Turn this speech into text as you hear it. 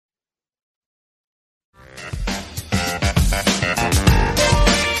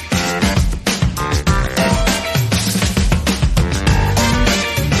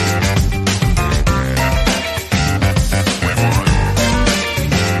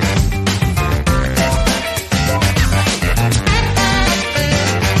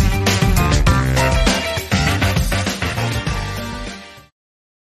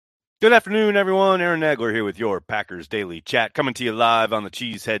Good afternoon, everyone. Aaron Nagler here with your Packers Daily Chat, coming to you live on the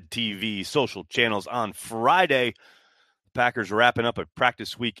Cheesehead TV social channels on Friday. The Packers wrapping up a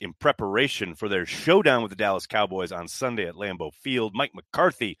practice week in preparation for their showdown with the Dallas Cowboys on Sunday at Lambeau Field. Mike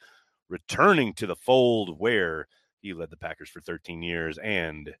McCarthy returning to the fold where he led the Packers for 13 years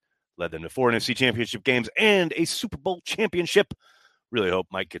and led them to 4 NFC championship games and a Super Bowl championship. Really hope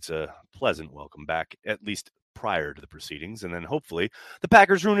Mike gets a pleasant welcome back, at least prior to the proceedings, and then hopefully the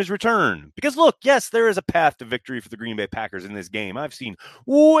Packers ruin his return. Because look, yes, there is a path to victory for the Green Bay Packers in this game. I've seen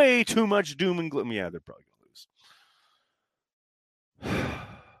way too much doom and gloom. Yeah, they're probably going to lose.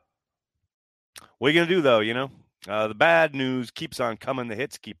 What are you going to do, though, the bad news keeps on coming. The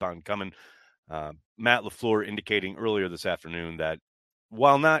hits keep on coming. Matt LaFleur indicating earlier this afternoon that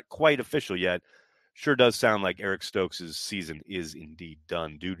while not quite official yet, sure does sound like Eric Stokes' season is indeed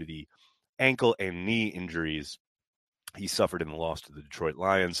done due to the ankle and knee injuries he suffered in the loss to the Detroit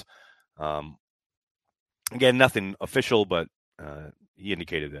Lions. Again, nothing official, but he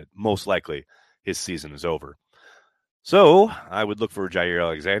indicated that most likely his season is over. So I would look for Jair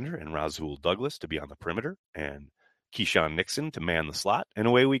Alexander and Rasul Douglas to be on the perimeter and Keyshawn Nixon to man the slot, and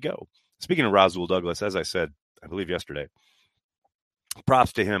away we go. Speaking of Rasul Douglas, as I said, I believe yesterday,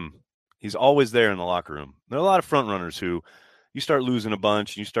 props to him. He's always there in the locker room. There are a lot of front runners who you start losing a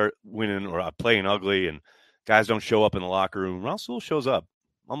bunch, you start winning or playing ugly, and guys don't show up in the locker room. Rasul shows up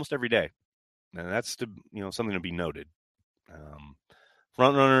almost every day, and that's something to be noted.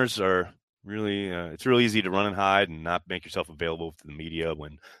 Front runners are really it's real easy to run and hide and not make yourself available to the media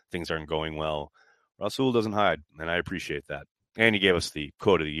when things aren't going well. Rasul doesn't hide, and I appreciate that. And he gave us the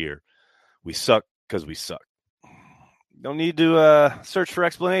quote of the year: "We suck because we suck." Don't need to search for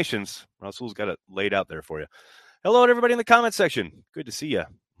explanations. Rasul's got it laid out there for you. Hello to everybody in the comment section. Good to see you,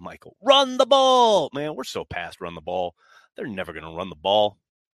 Michael. Run the ball. Man, we're so past run the ball. They're never going to run the ball.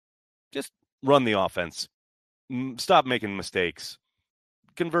 Just run the offense. Stop making mistakes.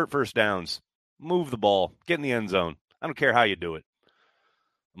 Convert first downs. Move the ball. Get in the end zone. I don't care how you do it.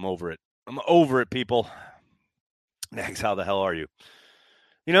 I'm over it. I'm over it, people. Nags, how the hell are you?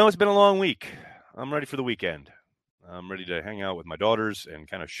 It's been a long week. I'm ready for the weekend. I'm ready to hang out with my daughters and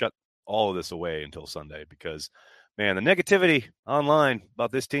kind of shut all of this away until Sunday because, man, the negativity online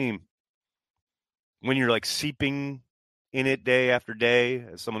about this team, when you're like seeping in it day after day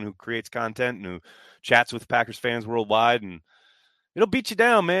as someone who creates content and who chats with Packers fans worldwide, and it'll beat you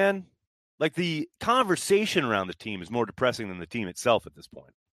down, man. Like the conversation around the team is more depressing than the team itself at this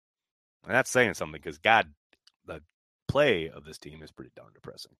point. And that's saying something because, God, the play of this team is pretty darn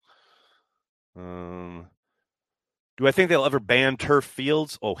depressing. Do I think they'll ever ban turf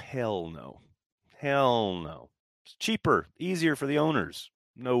fields? Oh, hell no. Hell no. It's cheaper, easier for the owners.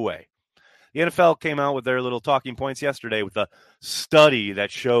 No way. The NFL came out with their little talking points yesterday with a study that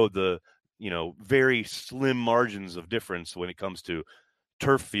showed the, very slim margins of difference when it comes to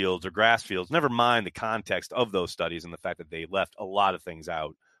turf fields or grass fields. Never mind the context of those studies and the fact that they left a lot of things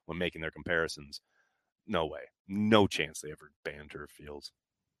out when making their comparisons. No way. No chance they ever ban turf fields.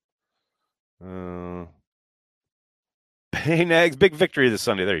 Hey, Nags, big victory this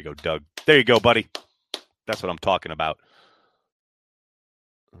Sunday. There you go, Doug. There you go, buddy. That's what I'm talking about.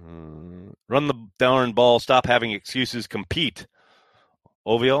 Run the darn ball. Stop having excuses. Compete.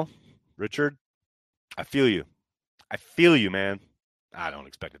 Oviel, Richard, I feel you. I feel you, man. I don't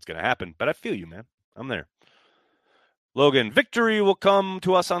expect it's going to happen, but I feel you, man. I'm there. Logan, victory will come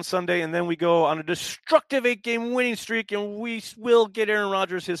to us on Sunday, and then we go on a destructive 8-game winning streak, and we will get Aaron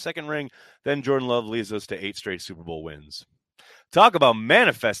Rodgers his second ring. Then Jordan Love leads us to 8 straight Super Bowl wins. Talk about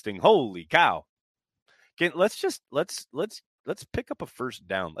manifesting. Holy cow. Let's pick up a first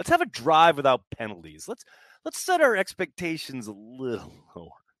down. Let's have a drive without penalties. Let's set our expectations a little lower.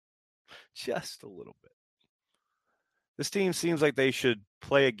 Just a little bit. This team seems like they should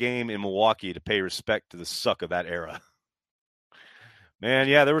play a game in Milwaukee to pay respect to the suck of that era. Man,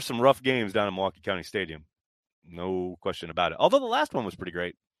 yeah, there were some rough games down in Milwaukee County Stadium. No question about it. Although the last one was pretty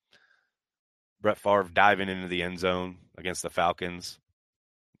great. Brett Favre diving into the end zone against the Falcons.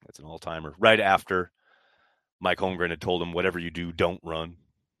 That's an all-timer. Right after Mike Holmgren had told him, whatever you do, don't run.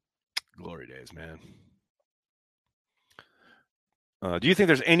 Glory days, man. Do you think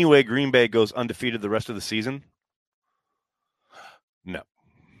there's any way Green Bay goes undefeated the rest of the season? No.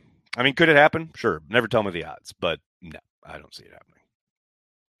 I mean, could it happen? Sure. Never tell me the odds, but no, I don't see it happening.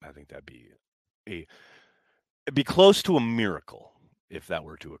 I think that'd be it'd be close to a miracle if that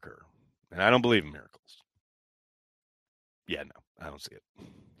were to occur. And I don't believe in miracles. Yeah, no, I don't see it.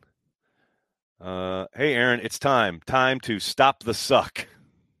 Hey, Aaron, it's time. Time to stop the suck.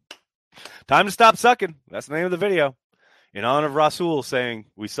 Time to stop sucking. That's the name of the video. in honor of Rasul saying,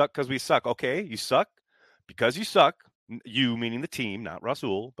 we suck because we suck. Okay, you suck because you suck. You, meaning the team, not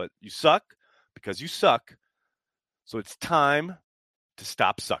Rasul, but you suck because you suck. So it's time to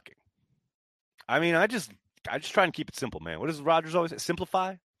stop sucking. I mean, I just try and keep it simple, man. What does Rogers always say?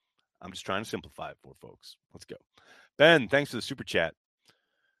 Simplify? I'm just trying to simplify it for folks. Let's go. Ben, thanks for the super chat.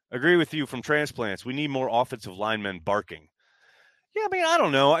 Agree with you from transplants. We need more offensive linemen barking. Yeah, I mean, I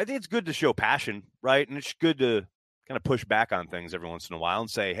don't know. I think it's good to show passion, right? And it's good to kind of push back on things every once in a while and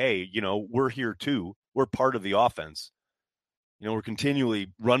say, hey, we're here too. We're part of the offense. We're continually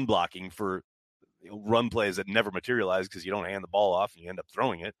run blocking for run plays that never materialize because you don't hand the ball off and you end up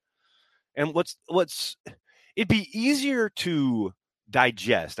throwing it. And it'd be easier to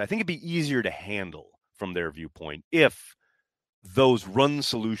digest. I think it'd be easier to handle from their viewpoint if those run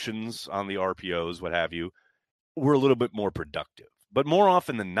solutions on the RPOs, what have you, were a little bit more productive. But more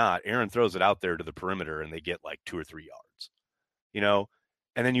often than not, Aaron throws it out there to the perimeter and they get like 2 or 3 yards,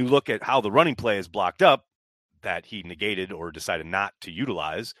 and then you look at how the running play is blocked up that he negated or decided not to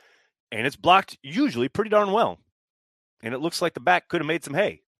utilize, and it's blocked usually pretty darn well. And it looks like the back could have made some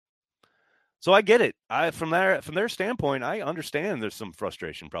hay. So I get it. From their standpoint, I understand there's some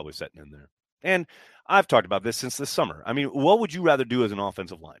frustration probably setting in there. And I've talked about this since this summer. I mean, what would you rather do as an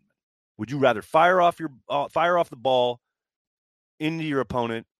offensive lineman? Would you rather fire off the ball into your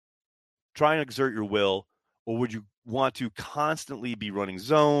opponent, try and exert your will, or would you want to constantly be running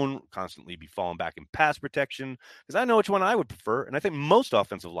zone, constantly be falling back in pass protection? Because I know which one I would prefer, and I think most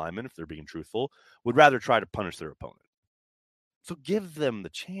offensive linemen, if they're being truthful, would rather try to punish their opponent. So give them the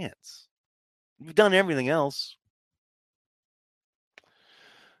chance. You've done everything else.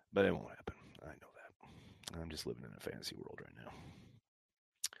 But it won't happen. I know that. I'm just living in a fantasy world right now.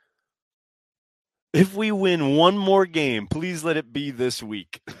 If we win one more game, please let it be this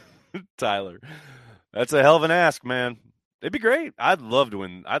week. Tyler. That's a hell of an ask, man. It'd be great. I'd love to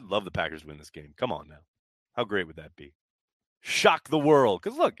win. I'd love the Packers to win this game. Come on now. How great would that be? Shock the world.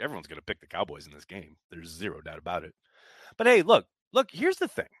 Because look, everyone's going to pick the Cowboys in this game. There's zero doubt about it. But hey, look, here's the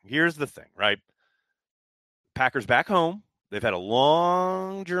thing, right? Packers back home. They've had a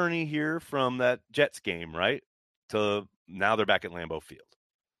long journey here from that Jets game, right? To now they're back at Lambeau Field.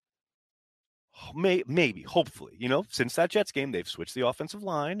 Maybe, hopefully, since that Jets game, they've switched the offensive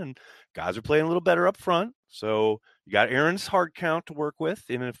line and guys are playing a little better up front. So you got Aaron's hard count to work with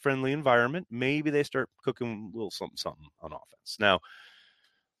in a friendly environment. Maybe they start cooking a little something on offense. Now,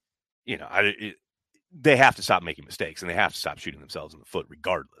 they have to stop making mistakes and they have to stop shooting themselves in the foot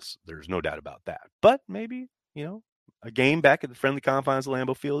regardless. There's no doubt about that. But maybe, a game back at the friendly confines of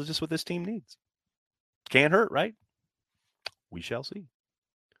Lambeau Field is just what this team needs. Can't hurt, right? We shall see.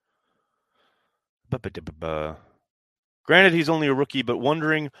 Granted, he's only a rookie, but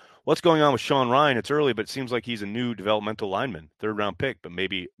wondering what's going on with Sean Rhyan. It's early, but it seems like he's a new developmental lineman, 3rd-round pick, but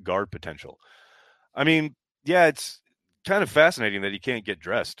maybe guard potential. I mean, yeah, it's kind of fascinating that he can't get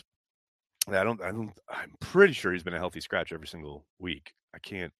dressed. I'm pretty sure he's been a healthy scratch every single week.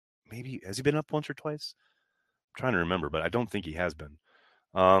 Has he been up once or twice? I'm trying to remember, but I don't think he has been.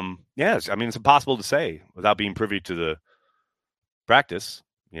 Yes, I mean, it's impossible to say without being privy to the practice,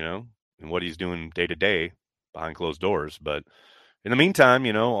 and what he's doing day to day behind closed doors. But in the meantime,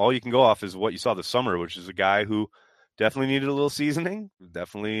 all you can go off is what you saw this summer, which is a guy who definitely needed a little seasoning,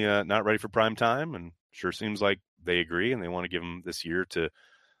 definitely not ready for prime time, and sure seems like they agree and they want to give him this year to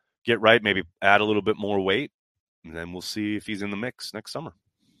get right, maybe add a little bit more weight, and then we'll see if he's in the mix next summer.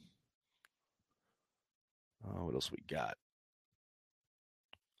 What else we got?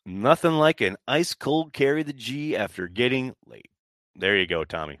 Nothing like an ice cold carry the G after getting late. There you go,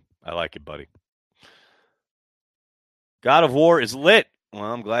 Tommy. I like it, buddy. God of War is lit. Well,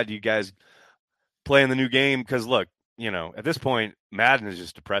 I'm glad you guys playing the new game because, look, at this point, Madden is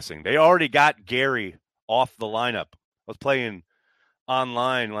just depressing. They already got Gary off the lineup. I was playing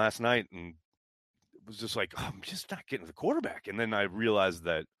online last night and it was just like, I'm just not getting the quarterback. And then I realized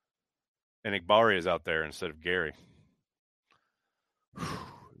that Enagbare is out there instead of Gary.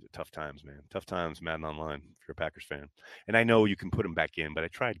 Tough times, man. Tough times, Madden Online, if you're a Packers fan. And I know you can put them back in, but I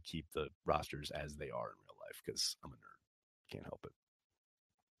try to keep the rosters as they are in real life because I'm a nerd. Can't help it.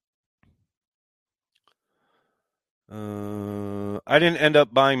 I didn't end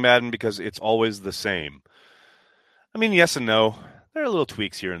up buying Madden because it's always the same. I mean, yes and no. There are little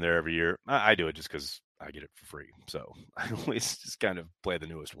tweaks here and there every year. I do it just because I get it for free. So I always just kind of play the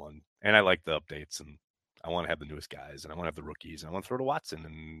newest one. And I like the updates and I want to have the newest guys and I want to have the rookies and I want to throw to Watson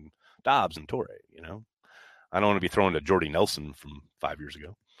and Dobbs and Torrey, I don't want to be throwing to Jordy Nelson from 5 years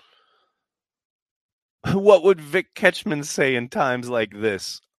ago. What would Vic Ketchman say in times like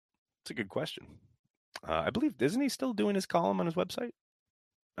this? It's a good question. I believe, isn't he still doing his column on his website?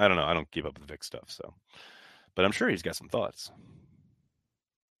 I don't know. I don't keep up with Vic stuff, so, but I'm sure he's got some thoughts.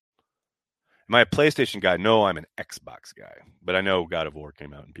 Am I a PlayStation guy? No, I'm an Xbox guy, but I know God of War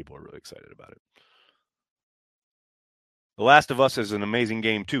came out and people are really excited about it. The Last of Us is an amazing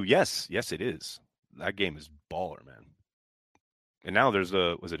game too. Yes, it is. That game is baller, man. And now there's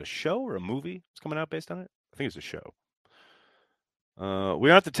was it a show or a movie that's coming out based on it? I think it's a show. We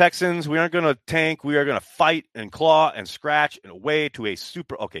aren't the Texans. We aren't going to tank. We are going to fight and claw and scratch and away to a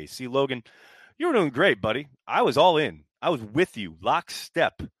super. Okay, see, Logan, you were doing great, buddy. I was all in. I was with you,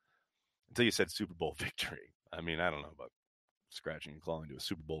 lockstep, until you said Super Bowl victory. I mean, I don't know about scratching and clawing to a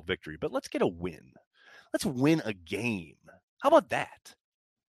Super Bowl victory, but let's get a win. Let's win a game. How about that?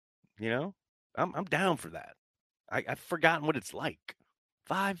 You know, I'm down for that. I've forgotten what it's like.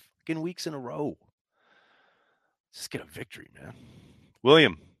 5 fucking weeks in a row. Just get a victory, man.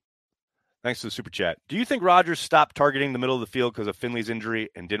 William, thanks for the super chat. Do you think Rodgers stopped targeting the middle of the field because of Finley's injury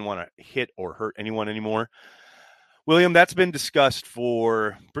and didn't want to hit or hurt anyone anymore? William, that's been discussed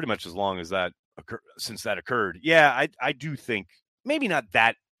for pretty much as long as that since that occurred. Yeah, I do think maybe not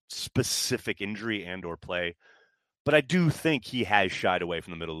that specific injury and or play, but I do think he has shied away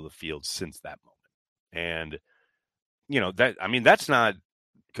from the middle of the field since that moment. And that's not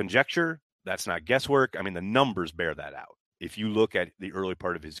conjecture. That's not guesswork. I mean, the numbers bear that out. If you look at the early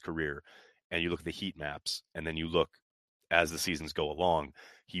part of his career and you look at the heat maps and then you look as the seasons go along,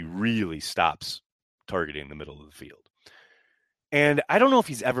 he really stops targeting the middle of the field. And I don't know if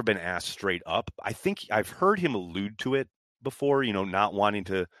he's ever been asked straight up. I think I've heard him allude to it before, not wanting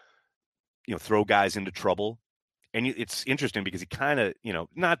to, throw guys into trouble. And it's interesting because he kind of,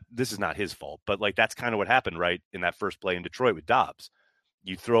 this is not his fault, but like that's kind of what happened, right? In that first play in Detroit with Dobbs.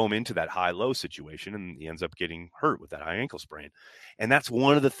 You throw him into that high-low situation and he ends up getting hurt with that high ankle sprain. And that's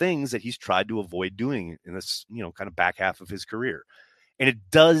one of the things that he's tried to avoid doing in this, kind of back half of his career. And it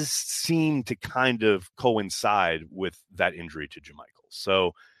does seem to kind of coincide with that injury to JaMychal.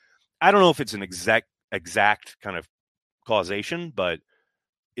 So I don't know if it's an exact kind of causation, but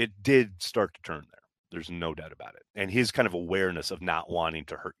it did start to turn there. There's no doubt about it. And his kind of awareness of not wanting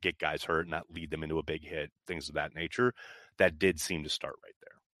to get guys hurt, not lead them into a big hit, things of that nature, that did seem to start right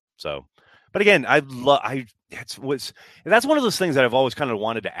there. So, but again, that's one of those things that I've always kind of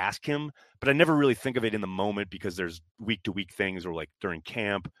wanted to ask him, but I never really think of it in the moment because there's week to week things or like during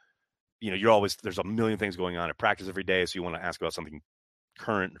camp, there's a million things going on at practice every day. So you want to ask about something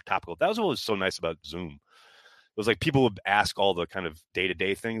current or topical. That was what was so nice about Zoom. It was like people would ask all the kind of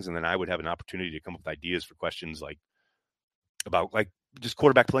day-to-day things, and then I would have an opportunity to come up with ideas for questions like about like just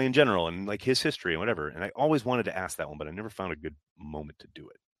quarterback play in general and like his history and whatever. And I always wanted to ask that one, but I never found a good moment to do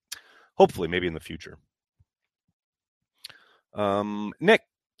it. Hopefully, maybe in the future. Nick,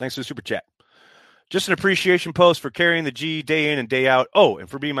 thanks for the super chat. Just an appreciation post for carrying the G day in and day out. Oh, and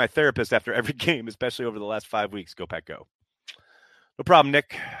for being my therapist after every game, especially over the last 5 weeks. Go Pack Go. No problem,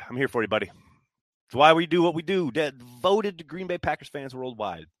 Nick. I'm here for you, buddy. It's why we do what we do. Devoted to Green Bay Packers fans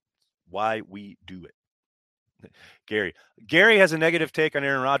worldwide. Why we do it. Gary has a negative take on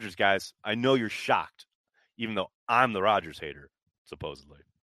Aaron Rodgers, guys. I know you're shocked, even though I'm the Rodgers hater, supposedly.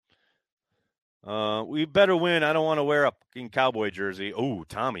 We better win. I don't want to wear a fucking Cowboy jersey. Oh,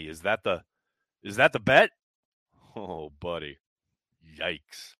 Tommy, is that the bet? Oh, buddy.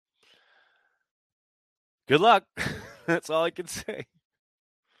 Yikes. Good luck. That's all I can say.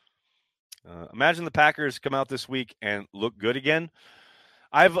 Imagine the Packers come out this week and look good again.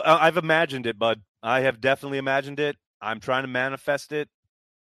 I've imagined it, bud. I have definitely imagined it. I'm trying to manifest it.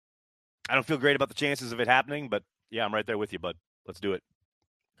 I don't feel great about the chances of it happening, but yeah, I'm right there with you, bud. Let's do it.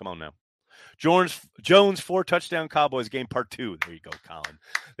 Come on now. Jones 4 touchdown Cowboys game part 2. There you go, Colin.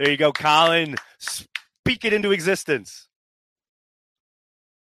 There you go, Colin. Speak it into existence.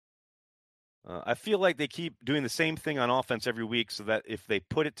 I feel like they keep doing the same thing on offense every week so that if they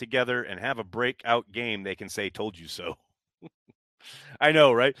put it together and have a breakout game, they can say, told you so. I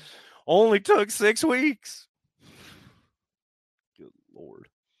know, right? Only took 6 weeks. Good Lord.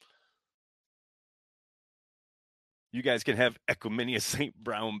 You guys can have Equimania St.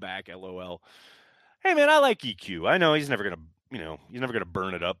 Brown back, LOL. Hey, man, I like EQ. I know he's never going to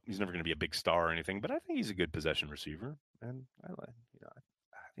burn it up. He's never going to be a big star or anything, but I think he's a good possession receiver. And I think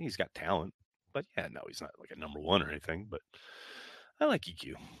he's got talent. But yeah, no, he's not like a number one or anything, but I like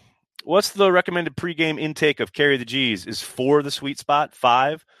EQ. What's the recommended pregame intake of Carry the G's? Is 4 the sweet spot?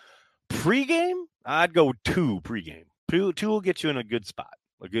 5? Pregame? I'd go 2 pregame. 2 will get you in a good spot.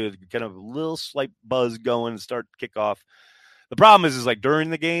 A good kind of little slight buzz going and start kickoff. The problem is like during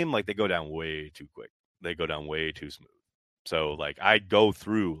the game, like they go down way too quick. They go down way too smooth. So like I'd go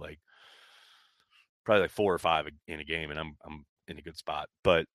through like probably like 4 or 5 in a game, and I'm in a good spot.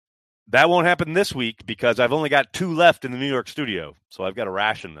 But that won't happen this week because I've only got 2 left in the New York studio, so I've got to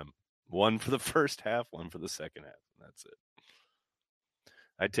ration them. 1 for the first half, 1 for the second half. And that's it.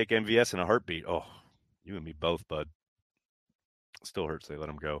 I'd take MVS in a heartbeat. Oh, you and me both, bud. Still hurts they let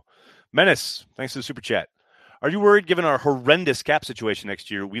him go. Menace, thanks for the super chat. Are you worried, given our horrendous cap situation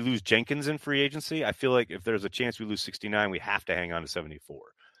next year, we lose Jenkins in free agency? I feel like if there's a chance we lose 69, we have to hang on to 74.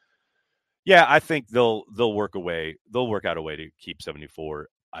 Yeah, I think they'll work away. They'll work out a way to keep 74.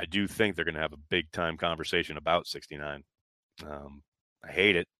 I do think they're going to have a big time conversation about 69. I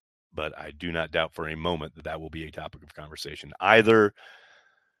hate it, but I do not doubt for a moment that will be a topic of conversation. Either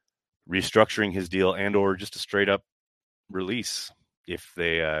restructuring his deal and or just a straight up release if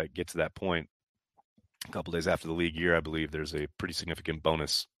they get to that point. A couple days after the league year, I believe there's a pretty significant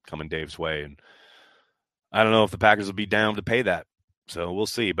bonus coming Dave's way, and I don't know if the Packers will be down to pay that. So we'll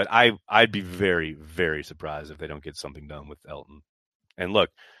see. But I'd be very, very surprised if they don't get something done with Elton. And look,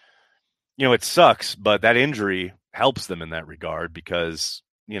 it sucks, but that injury helps them in that regard because,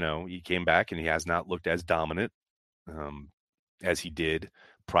 he came back and he has not looked as dominant as he did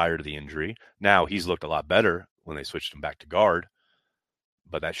prior to the injury. Now he's looked a lot better when they switched him back to guard,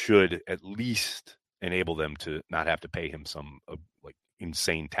 but that should at least enable them to not have to pay him some like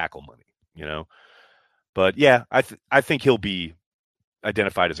insane tackle money, But yeah, I think he'll be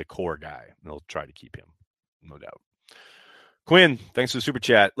identified as a core guy. They'll try to keep him, no doubt. Quinn, thanks for the super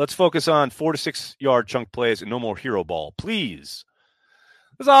chat. Let's focus on 4 to 6 yard chunk plays and no more hero ball, please.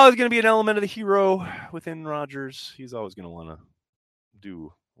 There's always going to be an element of the hero within Rodgers. He's always going to want to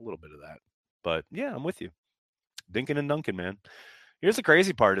do a little bit of that. But yeah, I'm with you. Dinkin and Duncan, man. Here's the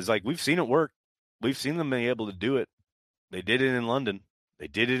crazy part is like we've seen it work. We've seen them be able to do it. They did it in London. They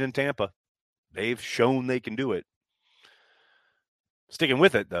did it in Tampa. They've shown they can do it. Sticking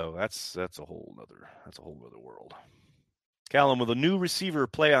with it though, that's a whole other world. Callum, will the new receiver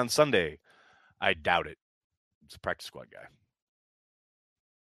play on Sunday? I doubt it. It's a practice squad guy.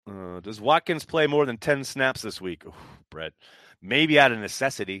 Does Watkins play more than 10 snaps this week? Ooh, Brett, maybe out of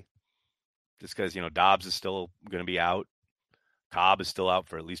necessity, just because Dobbs is still going to be out. Cobb is still out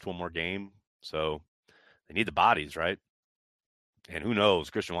for at least one more game. So they need the bodies, right? And who knows?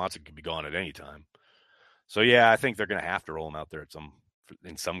 Christian Watson could be gone at any time. So, yeah, I think they're going to have to roll him out there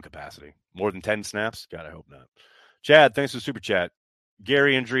in some capacity. More than 10 snaps? God, I hope not. Chad, thanks for the super chat.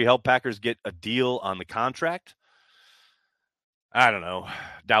 Gary injury help Packers get a deal on the contract? I don't know.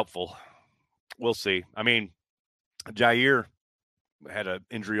 Doubtful. We'll see. I mean, Jair had an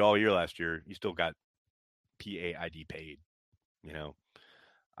injury all year last year. He still got PAID paid.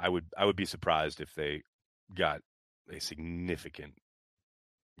 I would be surprised if they got a significant,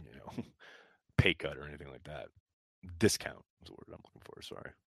 pay cut or anything like that. Discount is the word I'm looking for.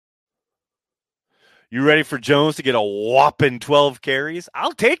 Sorry. You ready for Jones to get a whopping 12 carries?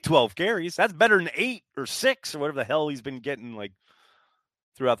 I'll take 12 carries. That's better than 8 or 6 or whatever the hell he's been getting like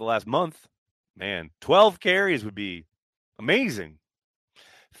throughout the last month. Man, 12 carries would be amazing.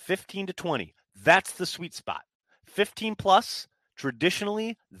 15 to 20. That's the sweet spot. 15 plus,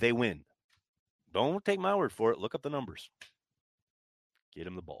 traditionally, they win. Don't take my word for it. Look up the numbers. Get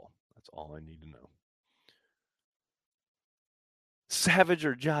him the ball. That's all I need to know. Savage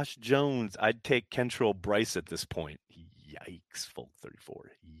or Josh Jones? I'd take Kentrell Bryce at this point. Yikes. Full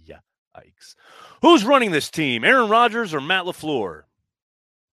 34. Yikes. Who's running this team? Aaron Rodgers or Matt LaFleur?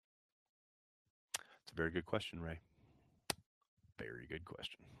 It's a very good question, Ray. Very good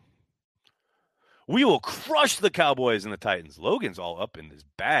question. We will crush the Cowboys and the Titans. Logan's all up in his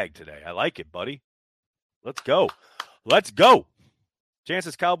bag today. I like it, buddy. Let's go. Let's go.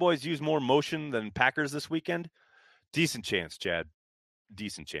 Chances Cowboys use more motion than Packers this weekend? Decent chance, Chad.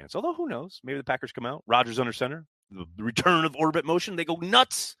 Decent chance. Although, who knows? Maybe the Packers come out. Rodgers under center. The return of orbit motion. They go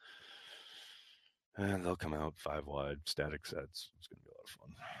nuts. And they'll come out 5 wide. Static sets. It's going to be a lot of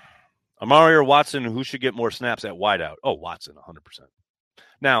fun. Amari or Watson, who should get more snaps at wideout? Oh, Watson, 100%.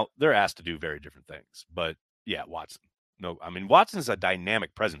 Now, they're asked to do very different things. But, yeah, Watson. No, I mean, Watson's a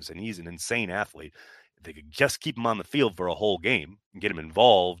dynamic presence, and he's an insane athlete. If they could just keep him on the field for a whole game and get him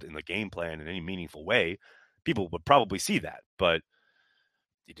involved in the game plan in any meaningful way, people would probably see that. But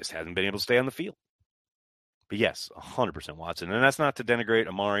he just hasn't been able to stay on the field. But yes, 100% Watson. And that's not to denigrate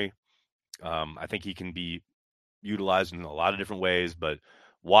Amari. I think he can be utilized in a lot of different ways, but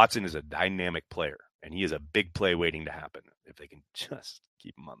Watson is a dynamic player, and he is a big play waiting to happen if they can just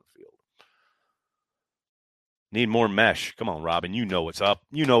keep him on the field. Need more mesh. Come on, Robin. You know what's up.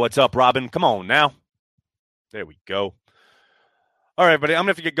 You know what's up, Robin. Come on now. There we go. All right, buddy. I'm going to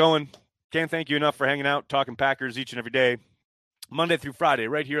have to get going. Can't thank you enough for hanging out, talking Packers each and every day. Monday through Friday,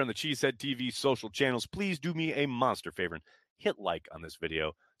 right here on the Cheesehead TV social channels. Please do me a monster favor and hit like on this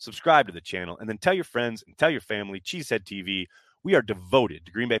video, subscribe to the channel, and then tell your friends and tell your family. Cheesehead TV, we are devoted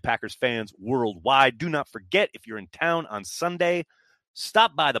to Green Bay Packers fans worldwide. Do not forget, if you're in town on Sunday,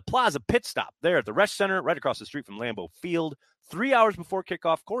 stop by the Plaza Pit Stop there at the Resch Center, right across the street from Lambeau Field. 3 hours before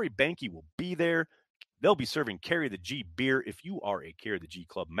kickoff, Corey Banke will be there. They'll be serving Carry the G beer. If you are a Carry the G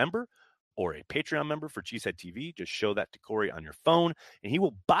Club member or a Patreon member for Cheesehead TV, just show that to Corey on your phone, and he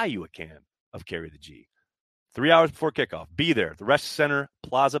will buy you a can of Carry the G. 3 hours before kickoff, be there at the Resch Center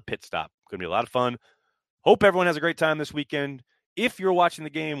Plaza Pit Stop. Going to be a lot of fun. Hope everyone has a great time this weekend. If you're watching the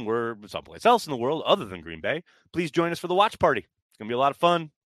game where someplace else in the world other than Green Bay, please join us for the watch party. It's going to be a lot of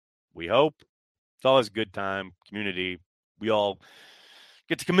fun. We hope. It's always a good time, community. We all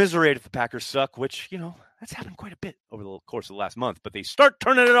get to commiserate if the Packers suck, which, that's happened quite a bit over the course of the last month. But they start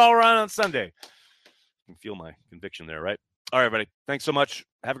turning it all around on Sunday. You can feel my conviction there, right? All right, everybody. Thanks so much.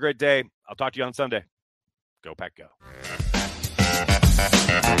 Have a great day. I'll talk to you on Sunday. Go Pack, go.